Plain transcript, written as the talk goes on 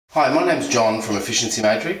Hi, my name's John from Efficiency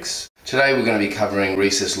Matrix. Today we're going to be covering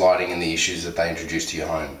recessed lighting and the issues that they introduce to your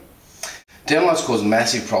home. Downlights cause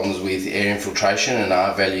massive problems with air infiltration and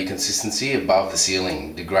R-value consistency above the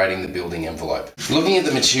ceiling, degrading the building envelope. Looking at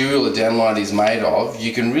the material a downlight is made of,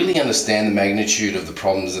 you can really understand the magnitude of the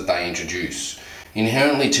problems that they introduce.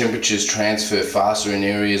 Inherently, temperatures transfer faster in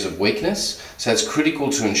areas of weakness, so it's critical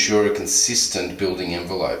to ensure a consistent building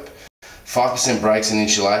envelope. 5% breaks in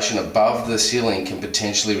insulation above the ceiling can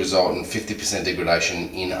potentially result in 50% degradation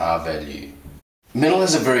in R-value. Metal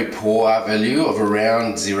has a very poor R-value of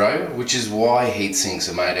around 0, which is why heat sinks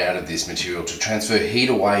are made out of this material to transfer heat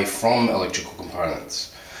away from electrical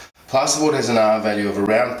components. Plasterboard has an R-value of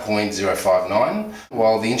around 0.059,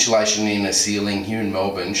 while the insulation in a ceiling here in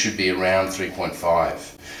Melbourne should be around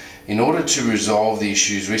 3.5. In order to resolve the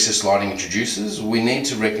issues recessed lighting introduces, we need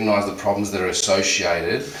to recognise the problems that are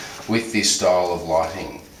associated with this style of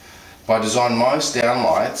lighting. By design, most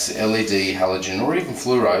downlights, LED, halogen or even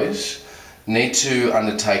fluoros, need to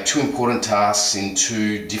undertake two important tasks in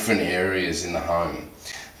two different areas in the home.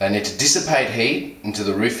 They need to dissipate heat into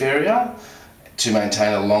the roof area to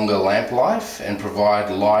maintain a longer lamp life and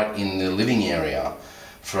provide light in the living area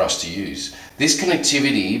for us to use. This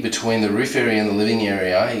connectivity between the roof area and the living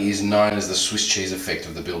area is known as the Swiss cheese effect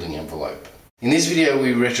of the building envelope. In this video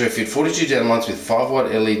we retrofit 42 downlights with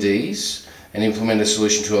 5-watt LEDs and implement a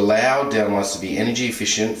solution to allow downlights to be energy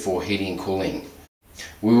efficient for heating and cooling.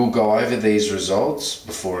 We will go over these results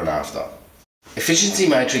before and after. Efficiency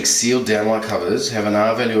Matrix sealed downlight covers have an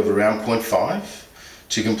R-value of around 0.5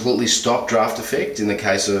 to completely stop draft effect in the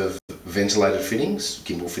case of ventilated fittings,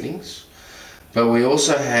 gimbal fittings. But we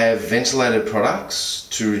also have ventilated products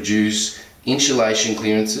to reduce insulation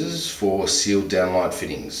clearances for sealed downlight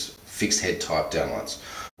fittings, fixed head type downlights,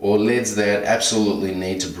 or LEDs that absolutely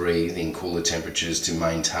need to breathe in cooler temperatures to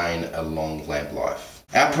maintain a long lamp life.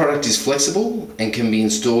 Our product is flexible and can be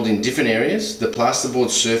installed in different areas. The plasterboard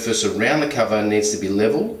surface around the cover needs to be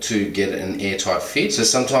level to get an airtight fit, so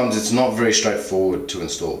sometimes it's not very straightforward to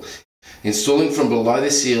install. Installing from below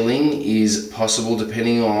the ceiling is possible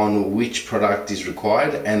depending on which product is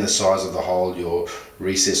required and the size of the hole your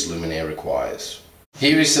recessed luminaire requires.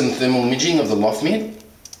 Here is some thermal imaging of the loft mitt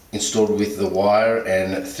installed with the wire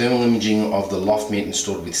and thermal imaging of the loft mitt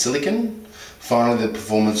installed with silicone. Finally, the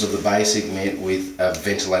performance of the basic mitt with a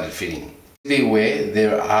ventilated fitting. Be aware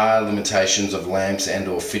there are limitations of lamps and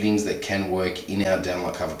or fittings that can work in our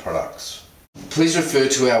downlight cover products. Please refer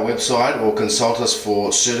to our website or consult us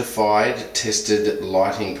for certified tested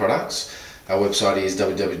lighting products. Our website is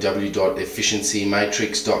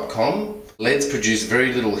www.efficiencymatrix.com. LEDs produce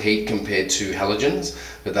very little heat compared to halogens,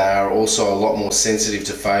 but they are also a lot more sensitive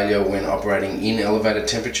to failure when operating in elevated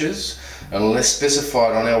temperatures. Unless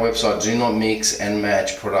specified on our website, do not mix and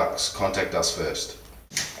match products. Contact us first.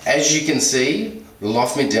 As you can see, the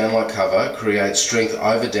loft mitt downlight cover creates strength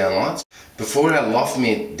over downlights. Before our loft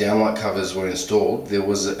mitt downlight covers were installed, there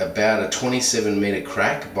was about a 27 metre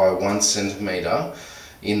crack by 1 centimetre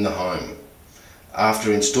in the home.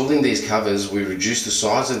 After installing these covers, we reduced the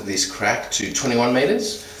size of this crack to 21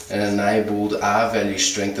 metres and enabled R-value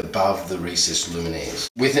strength above the recessed luminaires.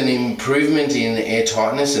 With an improvement in air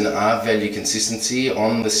tightness and R-value consistency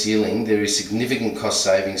on the ceiling, there is significant cost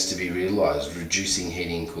savings to be realised, reducing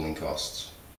heating and cooling costs.